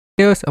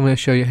Here's I'm going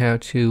to show you how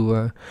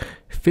to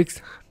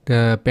fix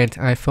the bent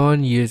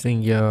iPhone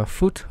using your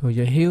foot or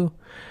your heel.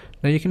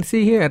 Now you can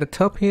see here at the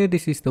top here,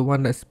 this is the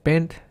one that's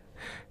bent,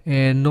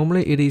 and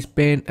normally it is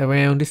bent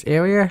around this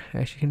area,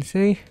 as you can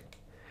see.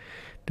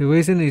 The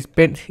reason it's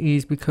bent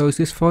is because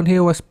this phone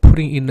here was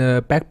putting in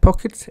the back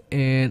pockets,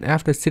 and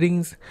after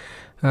sittings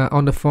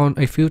on the phone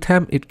a few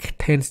times, it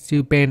tends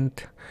to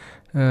bend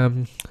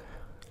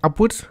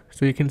upwards.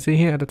 So you can see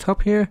here at the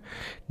top here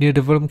near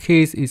the volume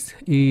keys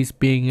is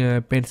being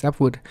bent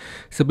upward.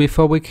 So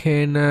before we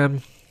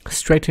can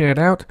straighten it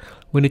out,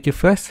 we need to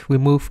first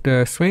remove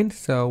the screen.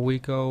 So we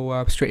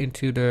go straight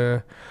into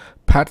the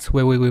parts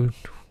where we will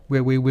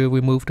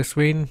remove the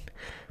screen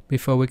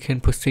before we can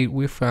proceed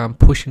with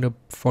pushing the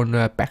phone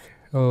back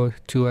or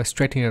to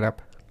straighten it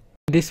up.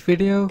 In this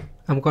video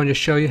I'm going to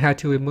show you how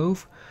to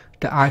remove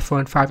the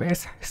iPhone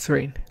 5s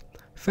screen.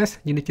 First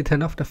you need to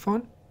turn off the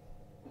phone,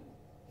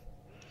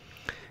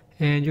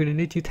 and you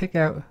need to take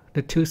out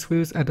the two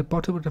screws at the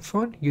bottom of the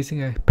phone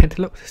using a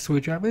pentalobe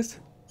screwdrivers.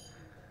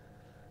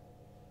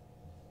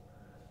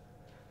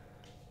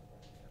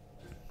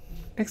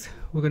 Next,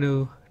 we're going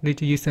to need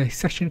to use a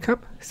suction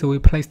cup, so we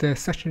place the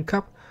suction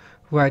cup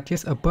right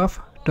just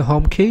above the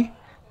home key.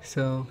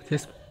 So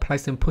just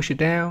place and push it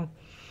down,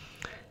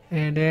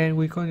 and then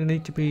we're going to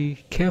need to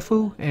be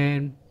careful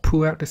and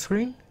pull out the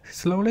screen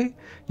slowly.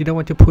 You don't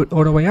want to put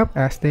all the way up,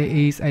 as there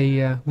is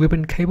a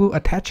ribbon cable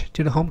attached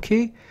to the home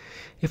key.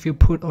 If you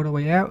put all the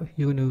way out,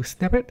 you're going to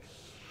snap it.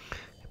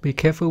 Be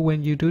careful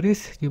when you do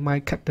this, you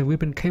might cut the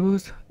ribbon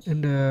cables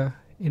in the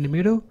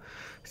middle.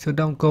 So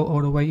don't go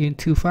all the way in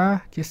too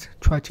far, just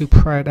try to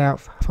pry it out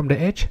from the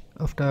edge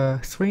of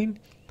the screen.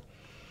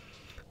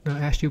 Now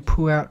as you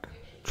pull out,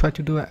 try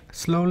to do it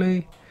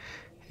slowly,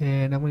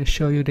 and I'm going to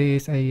show you there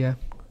is a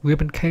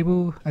ribbon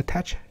cable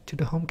attached to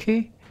the home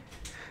key.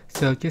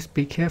 So just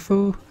be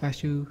careful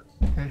as you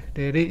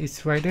there it is,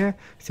 it's right there.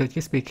 So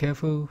just be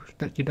careful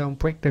that you don't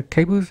break the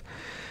cables,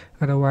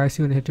 otherwise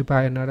you're gonna have to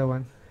buy another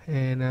one.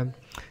 And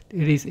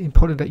it is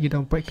important that you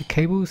don't break the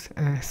cables,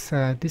 as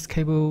this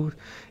cable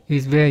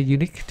is very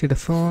unique to the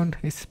phone.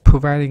 It's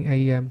providing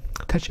a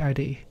touch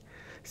ID.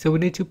 So we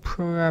need to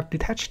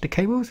detach the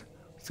cables.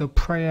 So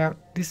pry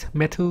out this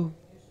metal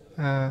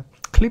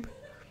clip.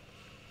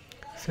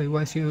 So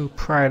once you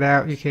pry it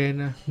out, you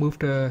can move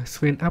the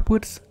screen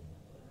upwards.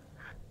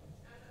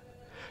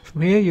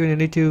 From here you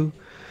need to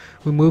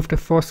remove the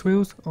 4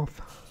 screws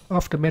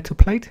off the metal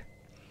plate.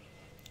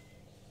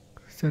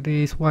 So there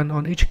is one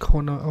on each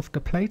corner of the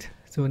plate,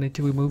 so we need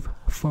to remove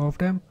 4 of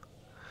them.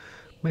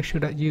 Make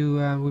sure that you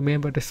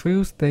remember the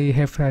screws, they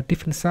have a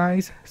different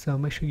size, so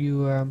make sure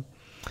you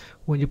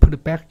when you put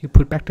it back, you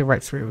put back the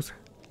right screws.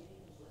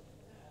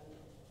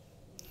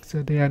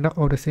 So they are not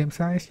all the same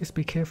size, just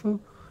be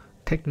careful,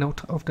 take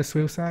note of the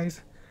screw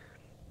size.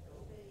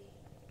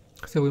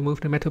 So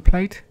remove the metal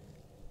plate.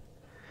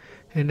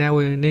 And now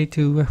we need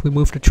to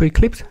remove the 3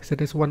 clips. So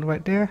there's one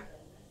right there,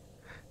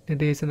 and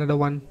there's another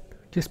one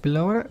just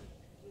below it.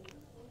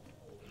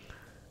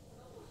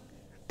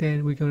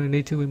 Then we're going to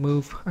need to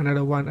remove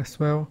another one as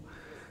well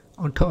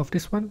on top of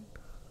this one.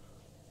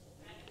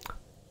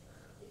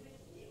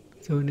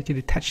 So we need to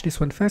detach this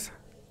one first.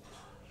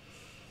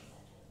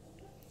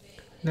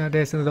 Now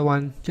there's another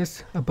one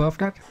just above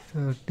that,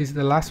 so this is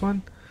the last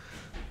one.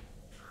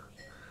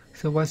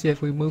 So once you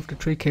have removed the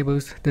 3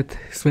 cables, the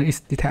screen is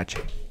detached.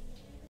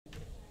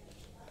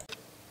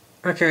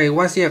 Okay,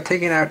 once you have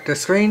taken out the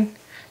screen,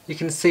 you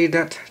can see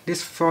that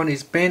this phone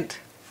is bent.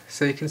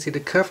 So you can see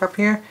the curve up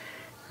here.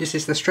 This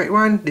is the straight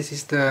one, this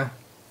is the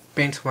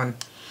bent one.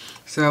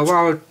 So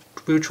what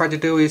we'll try to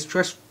do is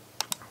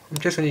I'm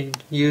just going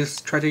to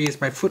try to use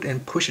my foot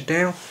and push it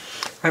down.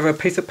 I have a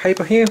piece of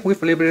paper here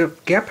with a little bit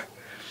of gap.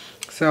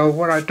 So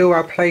what I do,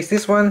 I'll place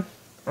this one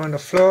on the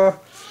floor.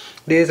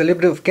 There's a little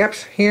bit of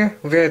gaps here,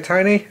 very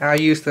tiny. I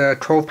use the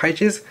 12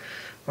 pages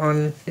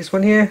on this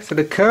one here. So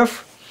the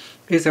curve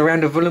is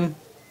around the volume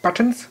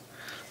buttons.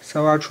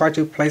 So I'll try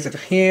to place it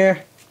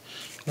here,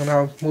 and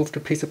I'll move the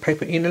piece of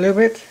paper in a little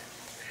bit,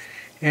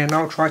 and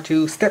I'll try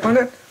to step on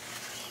it.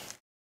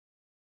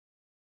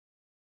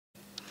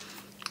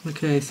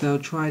 Okay, so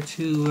try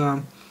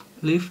to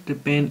leave the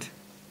bent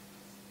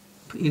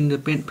in the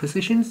bent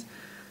positions.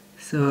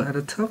 So at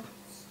the top,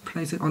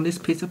 place it on this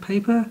piece of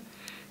paper,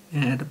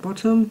 and at the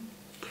bottom,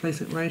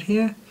 place it right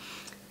here,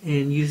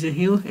 and use your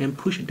heel and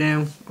push it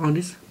down on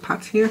this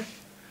part here.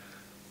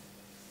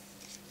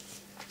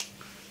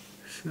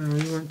 So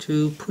you want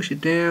to push it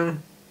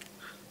down.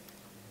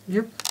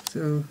 Yep.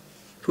 So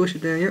push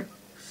it down. Yep.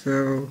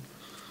 So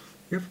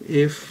yep.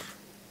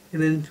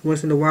 And then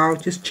once in a while,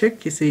 just check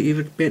to see if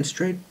it's bent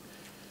straight.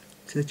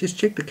 So just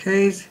check the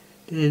case,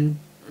 then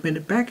bend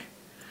it back.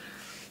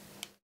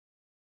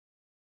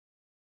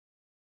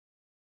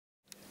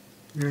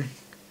 Right.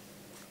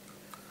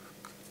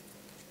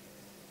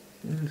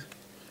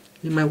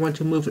 You might want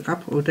to move it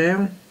up or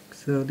down.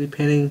 So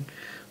depending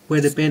where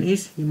the bend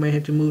is, you might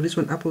have to move this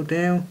one up or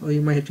down, or you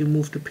might have to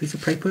move the piece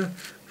of paper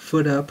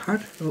further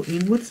apart or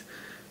inwards.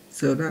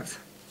 So that's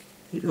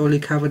it, only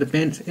cover the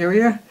bent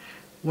area.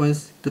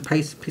 once the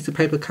piece of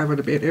paper covers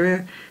the bed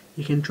area,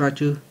 you can try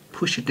to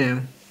push it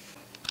down.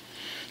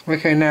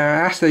 Okay, now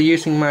after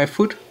using my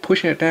foot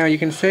pushing it down, you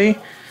can see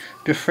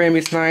the frame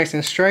is nice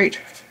and straight,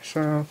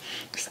 so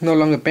it's no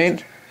longer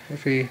bent.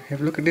 If we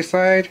have a look at this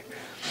side,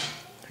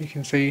 you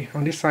can see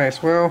on this side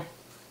as well,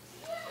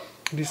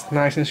 it's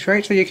nice and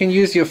straight. So you can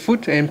use your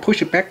foot and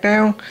push it back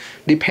down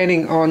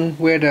depending on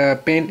where the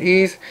bend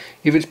is.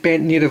 If it's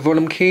bent near the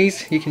volume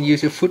keys, you can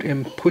use your foot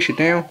and push it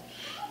down.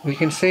 You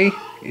can see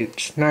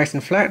it's nice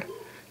and flat,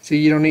 so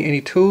you don't need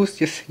any tools,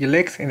 just your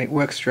legs, and it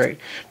works straight.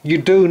 You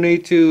do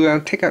need to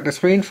take out the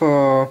screen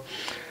for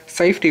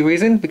safety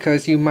reason,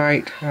 because you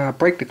might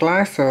break the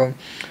glass. So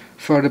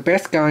for the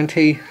best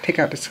guarantee, take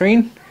out the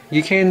screen.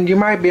 You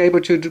might be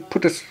able to do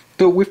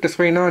it with the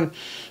screen on,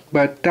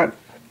 but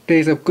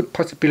there's a good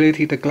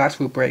possibility the glass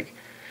will break.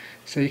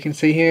 So you can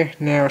see here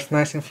now it's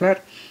nice and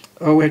flat.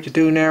 All we have to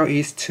do now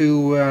is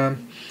to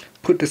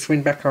put the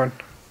screen back on.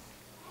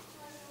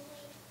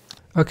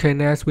 Okay,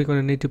 next we're going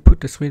to need to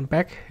put the screen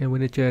back, and we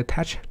need to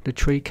attach the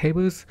 3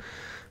 cables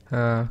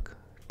to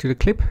the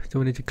clip. So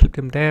we need to clip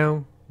them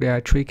down. There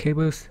are 3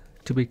 cables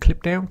to be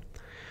clipped down.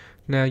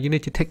 Now you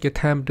need to take your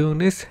time doing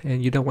this,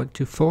 and you don't want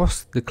to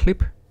force the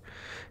clip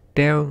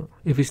down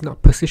if it's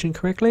not positioned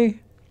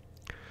correctly,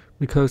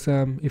 because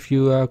if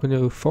you are going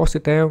to force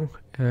it down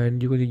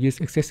and you're going to use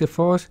excessive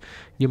force,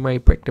 you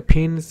might break the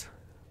pins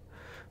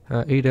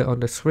either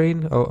on the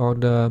screen or on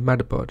the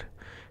motherboard.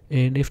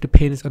 And if the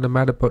pins on the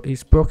motherboard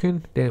is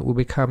broken, then it will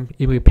become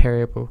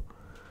irreparable.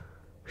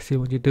 So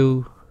what you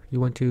do, you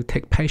want to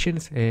take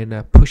patience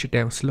and push it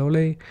down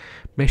slowly.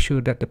 Make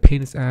sure that the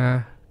pins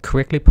are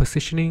correctly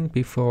positioning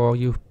before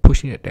you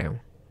pushing it down.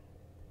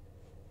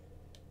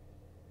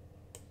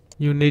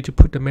 You need to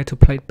put the metal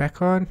plate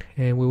back on,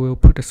 and we will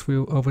put the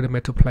screw over the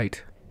metal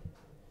plate.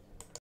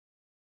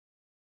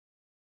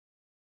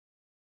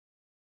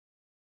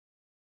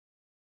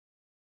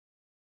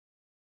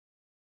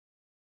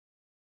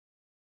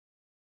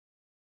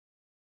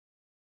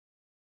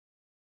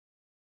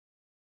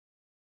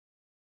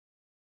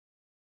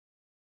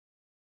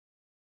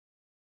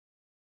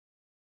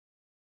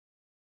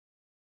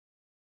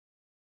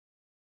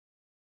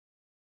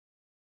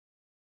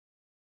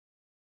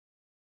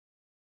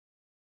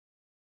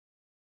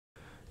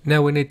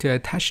 Now we need to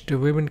attach the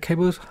ribbon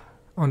cables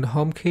on the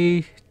home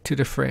key to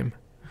the frame.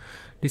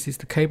 This is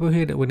the cable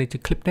here that we need to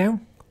clip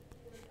down.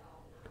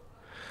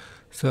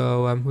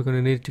 So we're going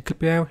to need to clip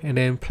down and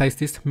then place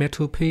this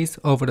metal piece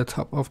over the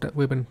top of that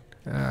ribbon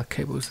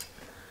cables.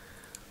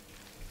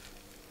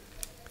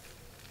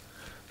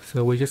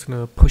 So we're just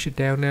going to push it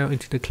down now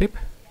into the clip,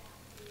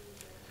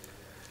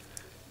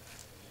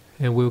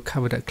 and we'll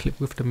cover that clip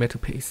with the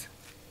metal piece.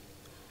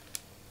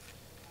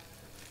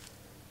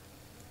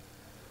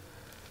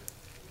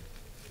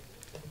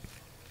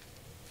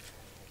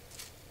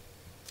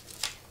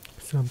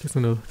 So I'm just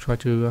going to try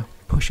to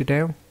push it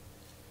down.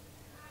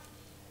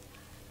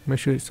 Make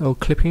sure it's all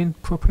clipping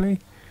properly,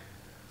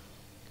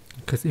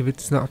 because if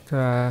it's not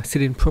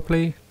sitting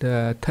properly,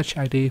 the Touch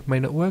ID may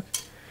not work.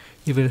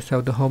 Even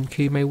though the home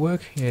key may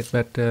work,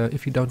 but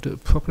if you don't do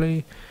it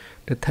properly,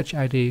 the Touch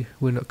ID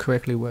will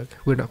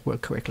not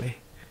work correctly.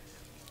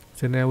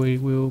 So now we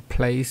will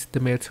place the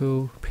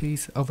metal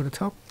piece over the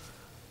top.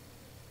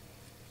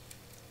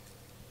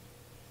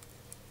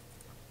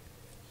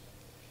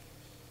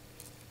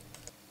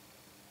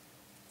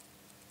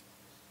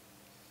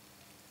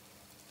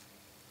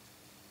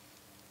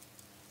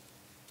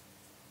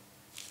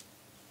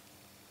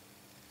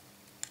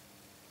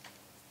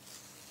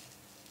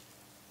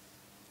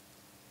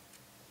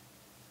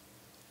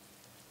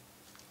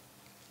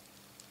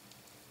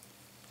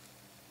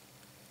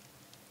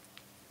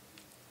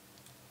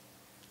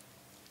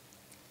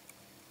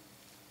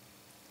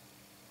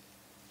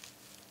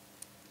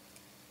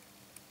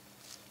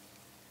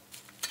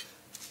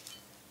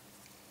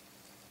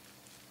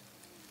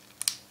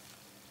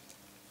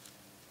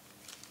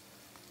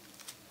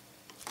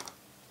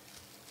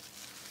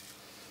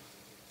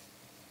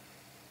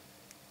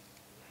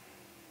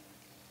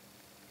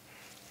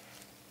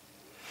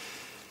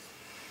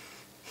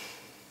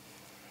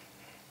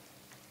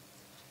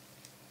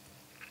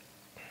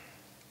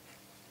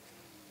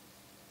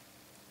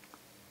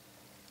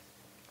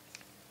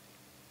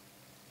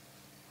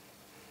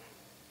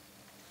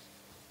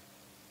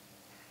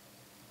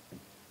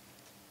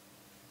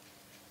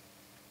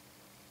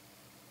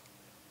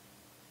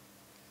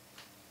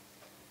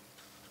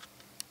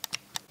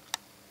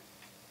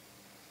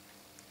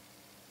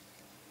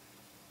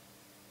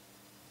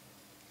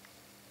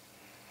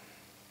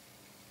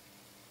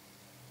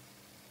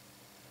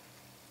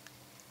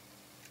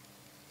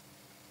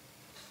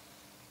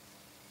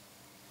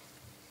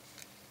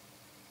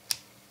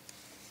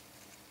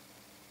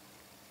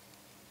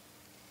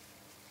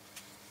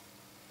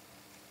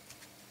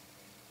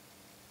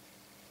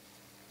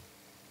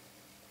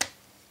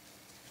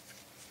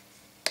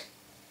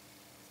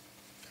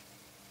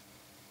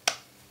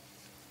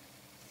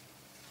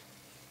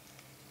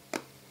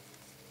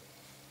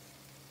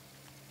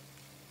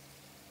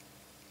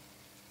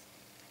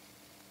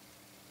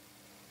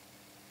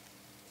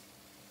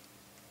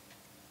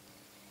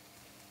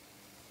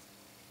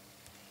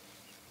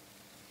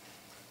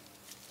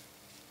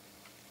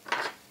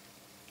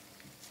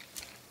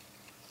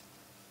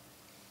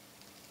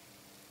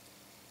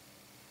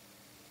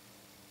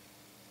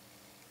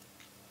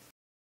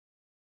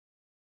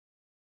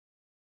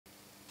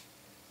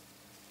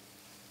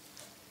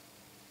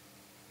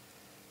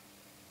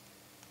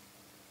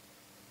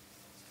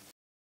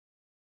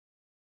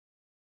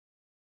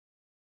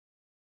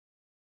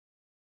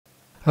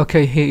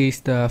 Okay, here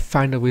is the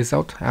final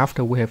result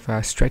after we have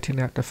straightened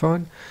out the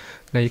phone.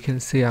 Now you can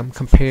see I'm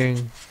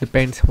comparing the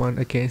bent one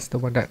against the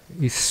one that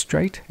is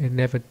straight and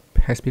never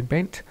has been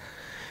bent.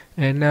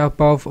 And now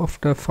both of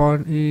the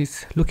phone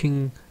is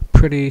looking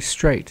pretty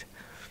straight.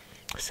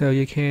 So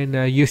you can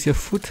use your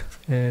foot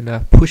and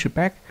push it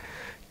back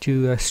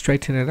to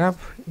straighten it up.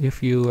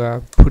 If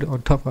you put it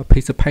on top of a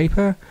piece of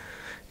paper,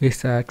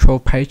 it's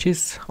 12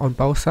 pages on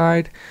both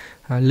sides,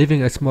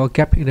 leaving a small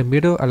gap in the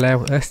middle,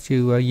 allowing us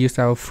to use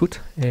our foot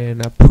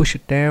and push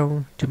it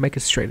down to make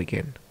it straight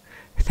again.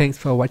 Thanks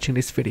for watching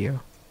this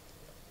video.